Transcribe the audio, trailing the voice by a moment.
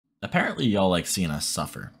Apparently y'all like seeing us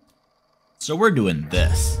suffer. So we're doing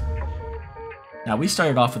this. Now we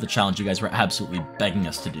started off with a challenge you guys were absolutely begging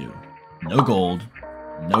us to do. No gold,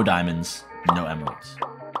 no diamonds, no emeralds.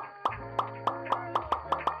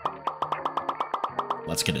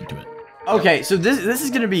 Let's get into it. Okay, so this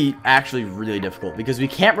is gonna be actually really difficult because we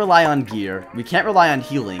can't rely on gear, we can't rely on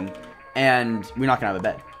healing, and we're not gonna have a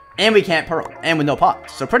bed. And we can't pearl, and with no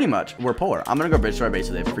pots. So pretty much, we're poor. I'm gonna go bridge to our base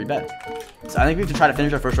so they have a free bed. So I think we have to try to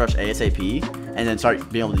finish our first rush ASAP, and then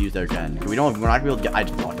start being able to use their gen. We're not gonna be able to get. I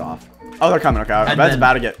just walked off. Oh, they're coming. Okay, our bed's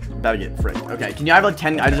about to get fricked. Okay, can you have like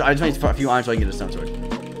 10? I just need a few irons so I can get a stone sword.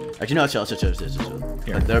 Actually, no, chill.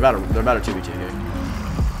 Here. They're about a 2v2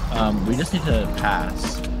 here. We just need to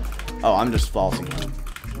pass. Oh, I'm just falsing him.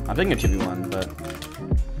 I'm taking a 2v1, but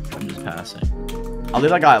I'm just passing. I'll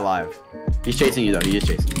leave that guy alive. He's chasing you though. He is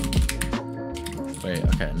chasing you. Wait,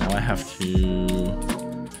 okay, now I have to...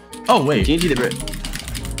 Oh, wait. TNT the bridge.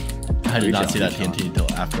 I did not see that TNT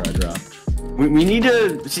until after I dropped. We need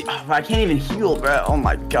to see. Oh, I can't even heal, bro. Oh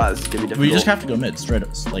my god, this is gonna be difficult. We just have to go mid, straight up.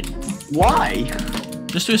 Like, why?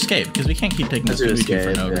 Just to escape, because we can't keep taking this 2v2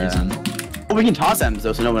 for no reason. Well, we can toss M's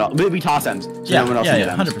though, so no one else. We toss M's. So Yeah, no one else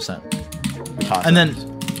yeah, 100%. We toss and M's.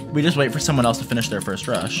 Then we just wait for someone else to finish their first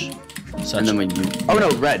rush. And then we. Oh no,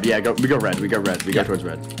 red. Yeah, we go red. We go towards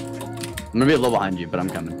red. I'm gonna be a little behind you, but I'm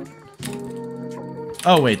coming.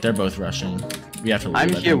 Oh wait, they're both rushing. We have to leave. I'm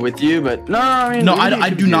here with you, but no, I mean. No, I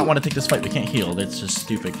do not want to take this fight. We can't heal. It's just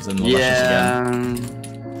stupid because then we'll rush us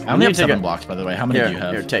again. I only have 7 blocks, by the way. How many do you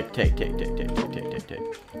have? Here, take.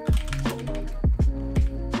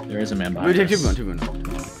 There is a man behind us. We take 2v1.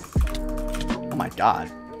 Oh my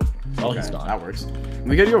god. Well, he's gone. That works.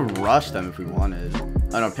 We could go rush them if we wanted.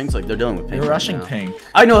 I don't know, Pink's like, they're dealing with Pink. They're rushing Pink.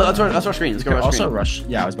 I know, that's our screen. Let's go rush also screen. rush.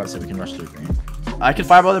 Yeah, I was about to say we can rush through green. I could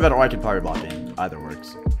fireball the bed or I could fireball Pink. Either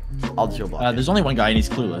works. I'll just go block. There's only one guy and he's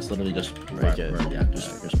clueless. Literally just break it. Yeah,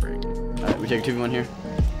 just break. Alright, we take a 2v1 here.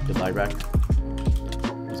 Get lag back.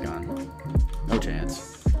 He's gone. No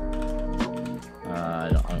chance. I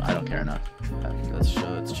don't care enough. Let's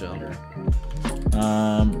chill.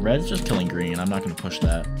 Red's just killing green. I'm not gonna push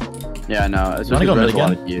that. Yeah, no. You wanna go mid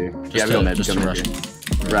again? Yeah, we go mid. Just to rush.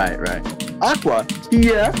 Right. Aqua.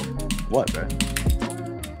 Yeah. What, bro?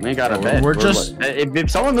 We ain't got a bed. We're just.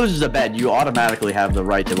 If someone loses a bed, you automatically have the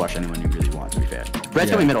right to rush anyone you really want. To be fair.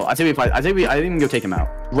 Red's coming middle. I think we can go take him out.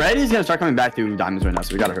 Red is gonna start coming back through diamonds right now,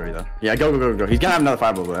 so we gotta hurry though. Yeah, go. He's gonna have another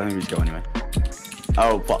fireball, but I think we just go anyway.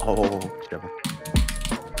 Oh, just careful.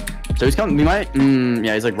 So he's coming. We might.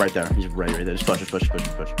 Yeah, he's like right there. He's right there. Just push.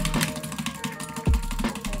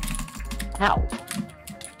 How?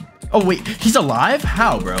 Oh wait, he's alive?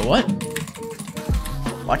 How, bro? What?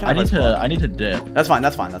 Why can't I need to dip. That's fine.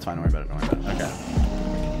 Don't worry about it. Okay.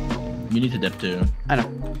 You need to dip too. I know.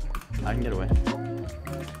 I can get away.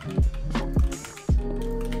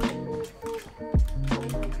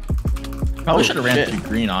 Probably should have ran through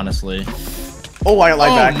green, honestly. Oh, I got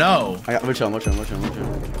light back. Oh no. We're chilling.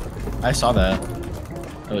 I saw that.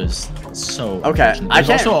 It was so. Okay. There's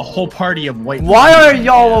also a whole party of white. Why are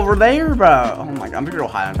y'all over there, bro? Oh my god. I'm gonna go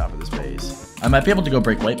high on top of this base. I might be able to go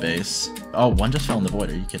break white base. Oh, one just fell in the void.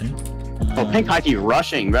 Are you kidding? Oh, Pink high key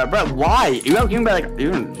rushing, bro. Why? You can be like, he's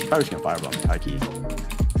probably just gonna fireball me high key.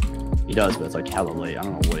 He does, but it's like hella late. I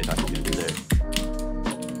don't know what he's actually gonna do there.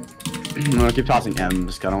 I'm gonna keep tossing M.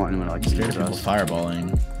 Just I don't want anyone to like scared of people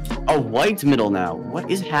fireballing. Oh, white's middle now. What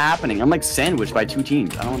is happening? I'm like sandwiched by 2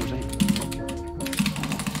 teams. I don't understand.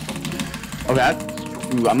 Okay,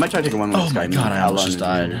 ooh, I might try to take a 1-1 with this guy. Oh my god, I almost just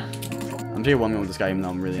died. I'm taking a 1-1 with this guy even though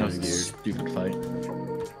I'm really out of gear. Stupid fight.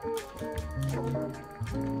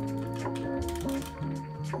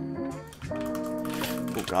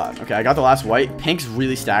 Oh god. Okay, I got the last white. Pink's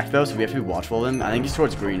really stacked though, so we have to be watchful of him. I think he's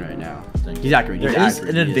towards green right now. He's at green. There is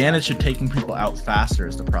an advantage to taking people out faster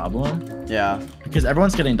is the problem. Yeah. Because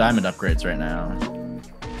everyone's getting diamond upgrades right now.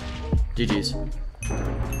 GG's.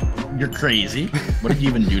 You're crazy. What did you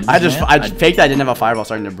even do to this I faked I didn't have a fireball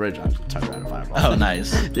starting to bridge. I just turned around a fireball. Oh,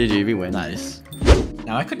 nice. GG, we win. Nice.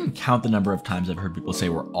 Now, I couldn't count the number of times I've heard people say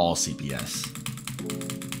we're all CPS.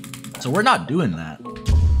 So we're not doing that.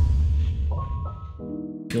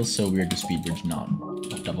 Feels so weird to speed bridge not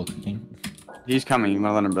double clicking. He's coming. You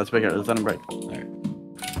wanna let him? Let's break it. Let's let him break. Alright.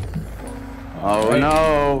 Oh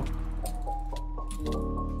no!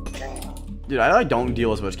 Dude, I like don't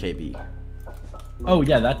deal as much KB. Oh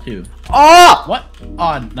yeah, that too. Oh! What?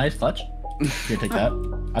 Oh, nice clutch. Here, take that.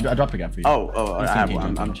 I dropped a gun for you. Oh, I have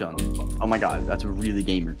one. I'm chilling. Oh my god, that's really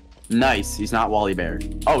gamer. Nice. He's not Wally Bear.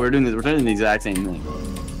 Oh, we're doing the exact same thing.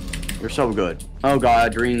 You're so good. Oh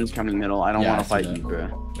god, green's coming middle. I don't want to fight you,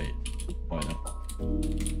 bro. Wait. Oh, I know.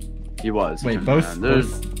 He was. Wait, both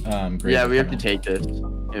Great, Yeah, we have to take this.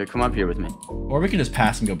 Here, come up here with me. Or we can just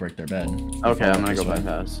pass and go break their bed. Okay, I'm gonna go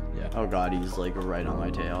bypass. Yeah. Oh god, he's like right on my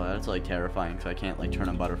tail. That's like terrifying because I can't like turn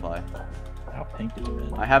on butterfly. How pink is their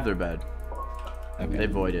bed? I have their bed. Okay. They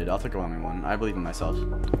voided. I'll take a 1v1. I believe in myself.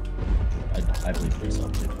 I believe in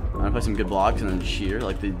yourself too. I'm gonna play some good blocks and then shear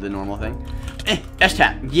like the normal thing.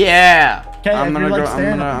 S-tap. Yeah. Okay, I'm gonna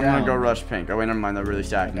like go rush pink. Oh wait, never mind. They're really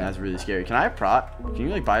stacked and that's really scary. Can I have prot? Can you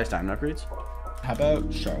like buy us diamond upgrades? How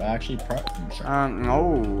about sharp? Actually, prot. Sharp.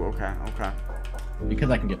 No. Okay. Because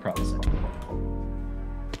I can get prot in a second.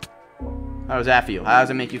 How does that feel? How does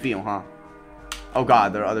it make you feel, huh? Oh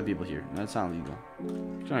god, there are other people here. That's not legal.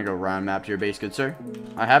 I'm trying to go round map to your base, good sir.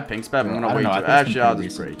 I have pink spec. I'm gonna wait. Actually, I'll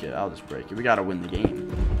just break it. We gotta win the game.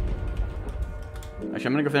 Actually,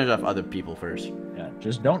 I'm gonna go finish off other people first. Yeah,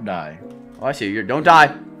 just don't die. Oh, I see you. Don't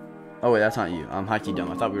die. Oh wait, that's not you. I'm high-key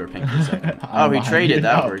dumb. I thought we were pink for a second. Oh, he traded.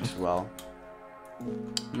 That works well.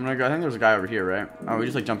 I'm gonna go. I think there's a guy over here, right? Oh, we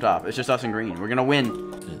just like jumped off. It's just us and green. We're gonna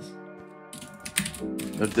win.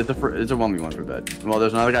 It's a 1v1 for bed. Well,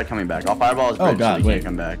 there's another guy coming back. I'll fireball his bridge so he can't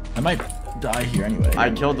come back. I might die here anyway.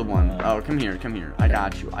 I killed the one. Oh, come here. I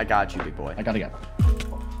got you, big boy. I gotta go.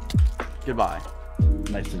 Goodbye.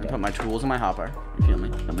 Nicely done. Put my tools in my hopper. You feel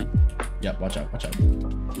me? Feel me? Yep, watch out.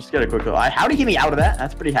 Just get a quick. How did he get me out of that?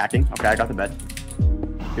 That's pretty hacking. Okay, I got the bed.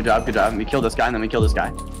 Good job. We killed this guy and then we killed this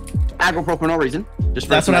guy. Aggro pro for no reason. Just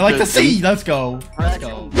that's what I like to see. Let's go.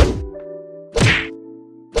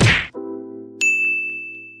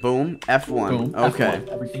 Boom. F1. Boom. Okay. F1.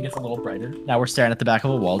 Everything gets a little brighter. Now we're staring at the back of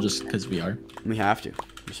a wall just because we are. We have to.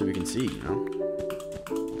 Just so we can see, you know?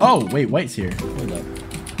 Oh, wait. White's here. Hold up.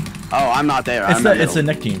 Oh, I'm not there. It's the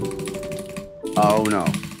Nick team. Oh, no.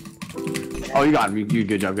 Oh, you got me. You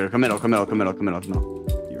good job. Come middle.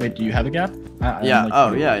 Wait, do you have a gap? Yeah.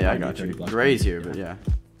 I got you. Gray's here, but yeah.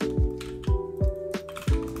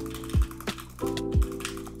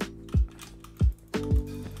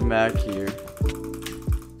 Come back here.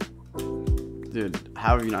 Dude,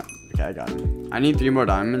 how have you not... Okay, I got him. I need 3 more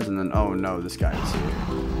diamonds and then... Oh no, this guy is here.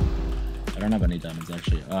 I don't have any diamonds,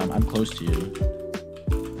 actually. I'm close to you.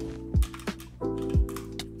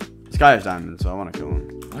 This guy has diamonds, so I want to kill him.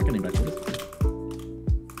 I'm not getting back to it.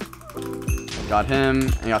 Got him,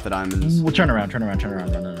 and got the diamonds. Well, turn around.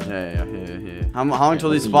 No. Yeah. How long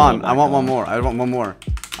until these spawn? I want one more. I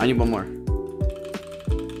need one more.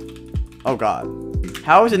 Oh god.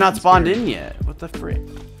 How is it not spawned in yet? What the frick?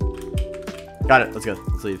 Got it. Let's go.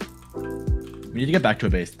 Let's leave. We need to get back to a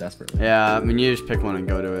base desperately. Yeah, we need to just pick one and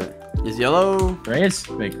go to it. Is yellow? Gray's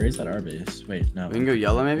at our base. Wait, no. We can go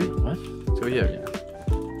yellow maybe? What? Let's go here. Yeah.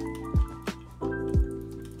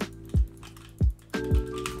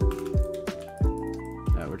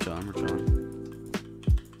 Yeah, we're chilling.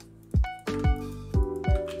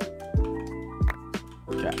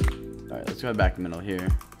 Okay. Alright, let's go back to the middle here.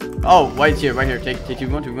 Oh, white's here, right here. Take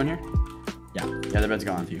 2v1 here? Yeah, the bed's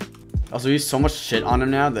gone. Also, he's so much shit on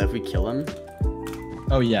him now that if we kill him...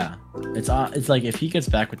 Oh, yeah. It's like, if he gets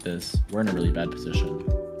back with this, we're in a really bad position.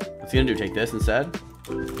 What's he gonna do? Take this instead?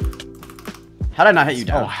 How did I not hit you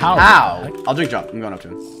down? Oh, how? I'll drink jump. I'm going up to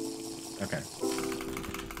him. Okay.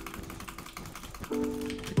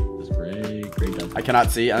 This Gray does. I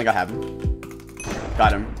cannot see. I think I have him.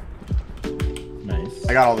 Got him. Nice.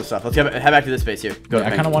 I got all this stuff. Let's head back to this base here. Go. Wait,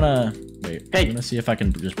 I kind of want to... Wait, hey. I'm going to see if I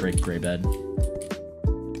can just break Gray bed.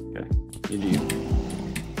 Okay. You do.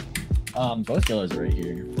 Both yellows are right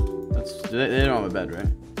here. They don't have a bed, right?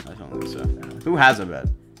 I don't think so. Yeah. Who has a bed?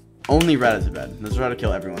 Only red has a bed. Let's try to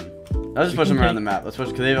kill everyone. Let's just push them around the map. Let's push,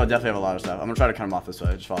 because they definitely have a lot of stuff. I'm going to try to cut them off this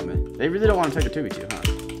way. Just follow me. They really don't want to take a 2v2, huh?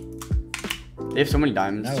 They have so many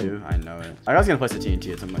diamonds, too. I know it. I was going to place the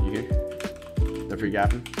TNT at some point. You hear? They're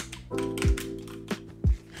pre-gapping.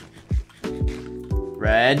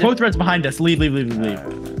 Red. Both reds behind us. Leave.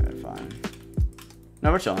 Fine.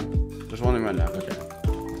 No, we're chilling. There's one right now. Okay.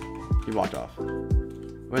 He walked off.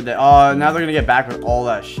 Where'd they? Oh, now they're gonna get back with all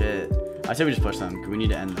that shit. I say we just push them, because we need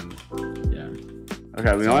to end them. Yeah.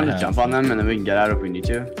 Okay, we want to jump on them, and then we can get out if we need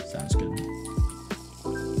to. Sounds good.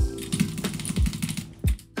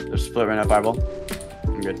 They're split right now, fireball.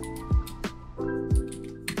 I'm good.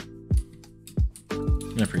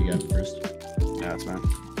 I'm gonna pre-gap first. Yeah, that's fine.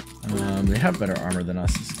 They have better armor than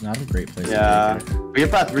us. It's not a great place to take it. We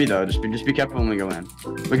get part 3 though. Just be careful when we go in.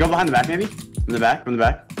 We go behind the back maybe? From the back?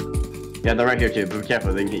 Yeah, they're right here too, but be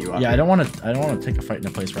careful, they can get you off. Yeah, I don't want to take a fight in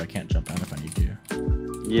a place where I can't jump out if I need to.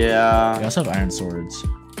 Yeah. We also have iron swords.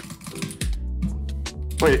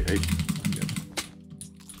 Wait. I'm good.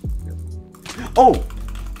 Oh!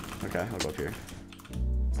 Okay, I'll go up here.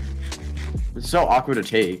 It's so awkward to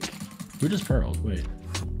take. Who just furled? Wait.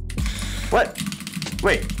 What?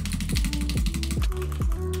 Wait.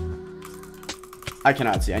 I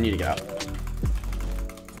cannot see. I need to get out.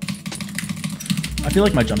 I feel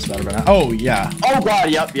like my jump's about to run out. Oh, yeah. Oh, God.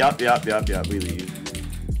 Yep. We leave.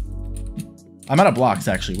 I'm out of blocks,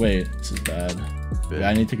 actually. Wait, this is bad. Yeah,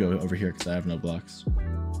 I need to go over here because I have no blocks.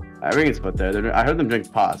 We can split there. I heard them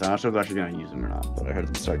drink pots. I'm not sure if they're actually going to use them or not, but I heard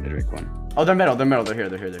them starting to drink one. Oh, they're middle. They're here.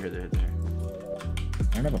 They're here.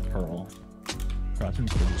 I don't have a pearl. Bro, that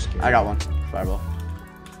seems pretty scary. I got one. Fireball.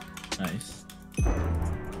 Nice.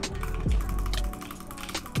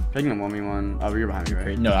 Taking a 1v1. Oh, you're behind me,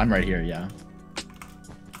 right? No, I'm right here, yeah.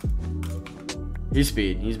 He's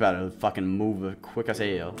speed. He's about to fucking move as quick as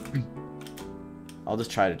hell. I'll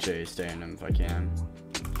just try to chase, stay in him if I can.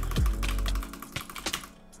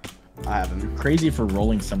 I have him. Crazy for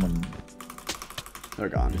rolling someone. They're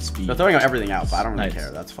gone. Speed. They're throwing everything out, but I don't really Nice.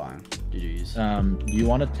 care. That's fine. GG's. Do you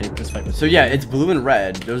want to take this fight with So yeah, it's blue and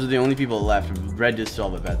red. Those are the only people left. Red does still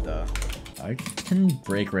have a bet though. I can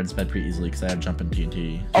break red's bed pretty easily because I have jump and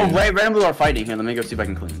TNT. Oh, red and blue are fighting here. Let me go see if I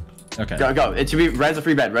can clean. Okay. Go. It should be red's a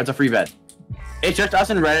free bet. Red's a free bet. It's just us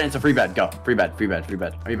and red, and it's a free bet. Go. Free bet. Are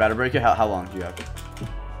you about to break it? How long do you have?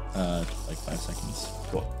 Like 5 seconds.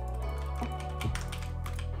 Cool.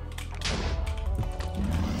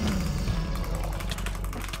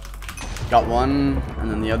 Got one, and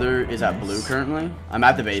then the other is at blue currently. I'm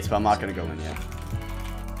at the base, but I'm not gonna go in yet.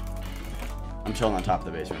 I'm chilling on top of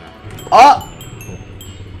the base right now. Oh!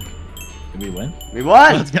 Did we win? We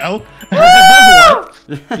won! Let's go.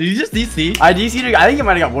 Did you just DC? I DC'd. I think it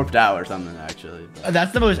might have got warped out or something actually. But...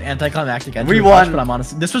 That's the most anticlimactic entry. We won. Clutch, but I'm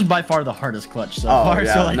honestly, this was by far the hardest clutch so Oh, far.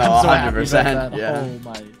 yeah, So like, no, I'm so happy with 100%, that. yeah. Oh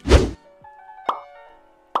my.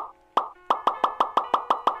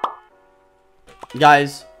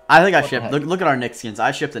 Guys, I think I What the shipped. heck? Look at our Nick skins.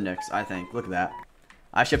 I shipped the Nicks. I think. Look at that.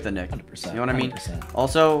 I shipped the Nick. 100%. You know what I mean? 100%.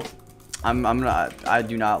 Also, I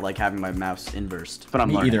do not like having my mouse inversed, but I'm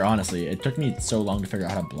Me learning. either, honestly. It took me so long to figure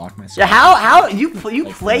out how to block myself. Yeah, how you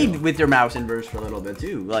Like, played real. with your mouse inverse for a little bit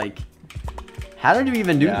too. Like, how did you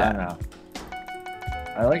even do Yeah, that? I don't know.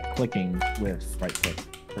 I like clicking with right click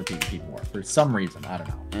for PvP more. For some reason, I don't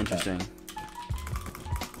know. Interesting.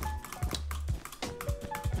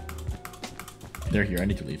 They're here. I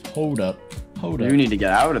need to leave. Hold up. Hold up. You need to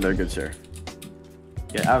get out of there, good sir.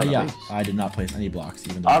 Get out of there. Yeah, please. I did not place any blocks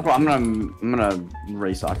even though. Aqua, I'm gonna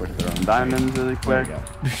race Aqua to throw in diamonds really There quick.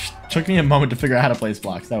 we go. Took me a moment to figure out how to place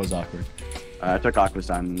blocks. That was awkward. I took Aqua's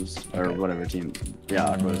diamonds or Okay. whatever team. Yeah,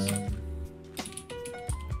 Aqua's. Um,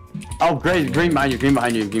 Oh, great! Green behind you. Green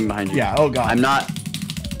behind you. Green behind you. yeah. Oh god. I'm not.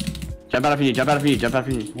 Jump out if you need. Jump out if you need. Jump out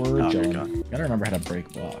if you need. We're Oh, there you going. go. Gotta remember how to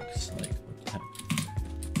break blocks. Like, what the heck?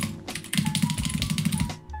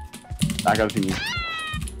 Back up if you need.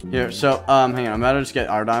 Here, so hang on. I'm about to just get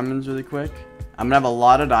our diamonds really quick. I'm gonna have a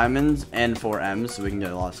lot of diamonds and 4 M's, so we can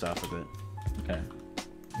get a lot of stuff with it. Okay.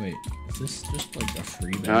 Wait, is this just like a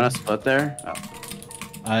free You wanna bag? split there? Oh.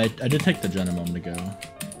 I did take the gen a moment ago.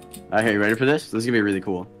 Okay, you ready for this? This is gonna be really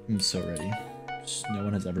cool. I'm so ready. Just, no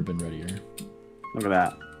one has ever been readier. Look at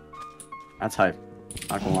that. That's hype.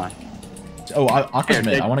 Not gonna lie. Oh, Aqua's Here,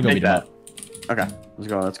 mid. take- I want to go take beat him that. up. Okay, let's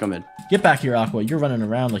go. Let's go mid. Get back here, Aqua. You're running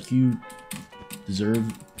around like you deserve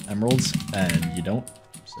emeralds, and you don't.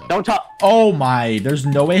 So. Don't talk. Oh my! There's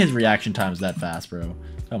no way his reaction time's that fast, bro.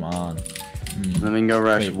 Come on. Then we can go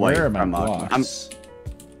rush Wait, white where are my from Aqua. blocks?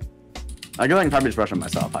 I feel like I can probably just rush on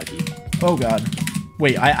myself, high key. Oh god.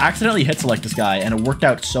 Wait, I accidentally hit select this guy, and it worked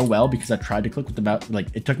out so well because I tried to click with the mouse. Like,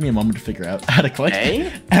 it took me a moment to figure out how to click. Hey?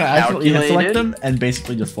 And I accidentally hit select Calculated? him, and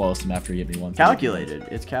basically just flawless him after he hit me once. Calculated.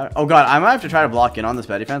 It's Oh god, I might have to try to block in on this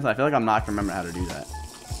bed defense. I feel like I'm not gonna remember how to do that.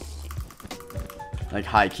 Like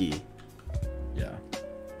high key. Yeah.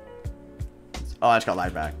 Oh, I just got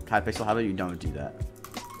light back. Hypixel, how about you don't do that?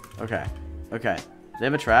 Okay. Okay. Do they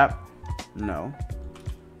have a trap? No.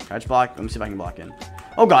 Can I just block? Let me see if I can block in.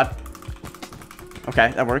 Oh god.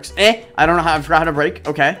 Okay, that works. I don't know how. I forgot how to break.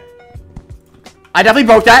 Okay. I definitely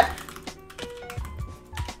broke that.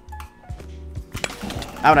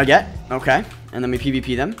 How'd I get? Okay. And then we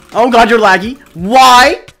PvP them. Oh god, you're laggy.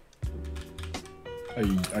 Why? Are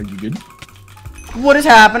you good? What is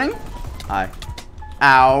happening? Hi.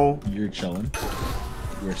 Ow. You're chilling.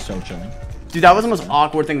 You're so chilling. Dude, that was the most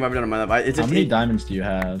awkward thing I've ever done in my life. It's How many diamonds do you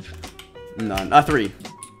have? None. 3.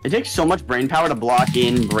 It takes so much brain power to block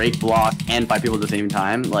in, break block, and fight people at the same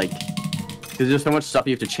time. Like, because there's so much stuff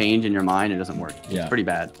you have to change in your mind, it doesn't work. Yeah. It's pretty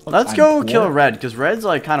bad. Let's I'm go poor. kill red, because red's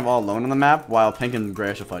like kind of all alone on the map, while pink and gray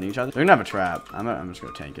are fighting each other. They're gonna have a trap. I'm just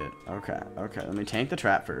gonna tank it. Okay. Okay. Let me tank the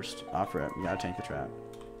trap first. Off rip. You gotta tank the trap.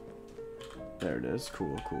 There it is.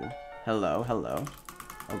 Cool. Cool. Hello. Hello.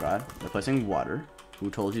 Oh god. They're placing water. Who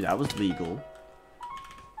told you that was legal?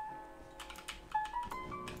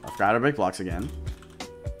 I forgot how to break blocks again.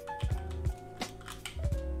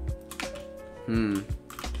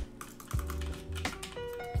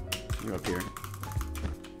 Go up here.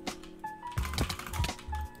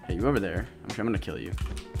 Hey, you over there. I'm gonna kill you.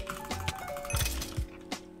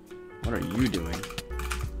 What are you doing?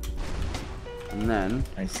 And then,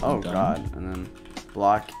 oh god, and then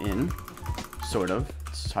block in, sort of.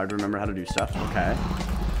 It's hard to remember how to do stuff. Okay.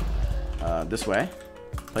 This way.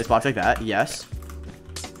 Place blocks like that. Yes.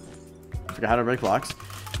 Forgot how to break blocks.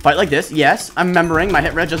 Fight like this. Yes. I'm remembering. My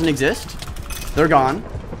hit red doesn't exist. They're gone.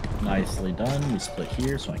 Nicely done. We split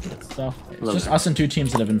here so I can get stuff. It's just us and 2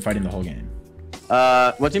 teams that have been fighting the whole game.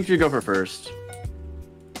 What team should you go for first?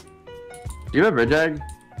 Do you have a bridge egg?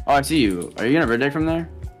 Oh, I see you. Are you gonna bridge egg from there?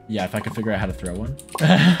 Yeah, if I could figure out how to throw one.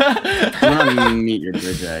 I'm gonna meet your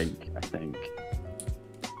bridge egg, I think.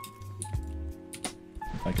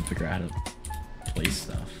 If I could figure out how to place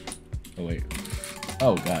stuff. Oh wait.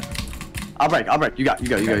 Oh god. I'll break. You go. Oh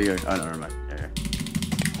no, never mind.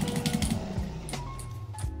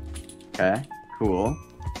 Okay, cool.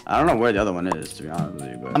 I don't know where the other one is, to be honest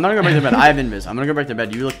with you, but I'm not gonna break the bed. I have invis. I'm gonna go break the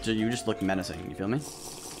bed. You just look menacing. You feel me?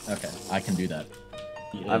 Okay, I can do that.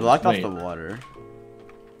 I blocked off the water.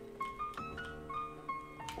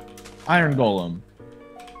 Iron Golem.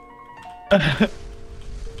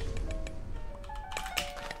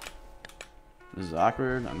 This is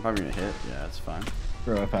awkward. I'm probably gonna hit. Yeah, it's fine.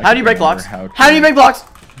 Bro, how do you break blocks? How do you break blocks?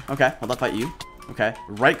 Okay, I'll fight you. Okay,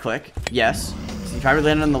 right click. Yes. So you probably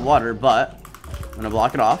landed in the water, but I'm gonna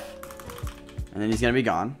block it off. And then he's gonna be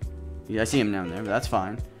gone. Yeah, I see him down there, but that's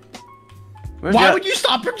fine. Why would you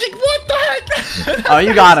stop him? What the heck? Oh,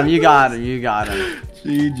 you got him. You got him.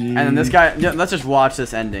 GG. And then this guy, yeah, let's just watch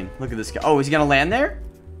this ending. Look at this guy. Oh, is he gonna land there?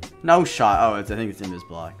 No shot. Oh, I think it's in his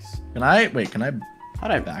blocks. Can I how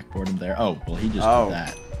did I backboard him there? Oh, well, he just did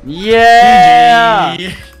that. Yeah.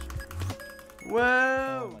 GG. Well.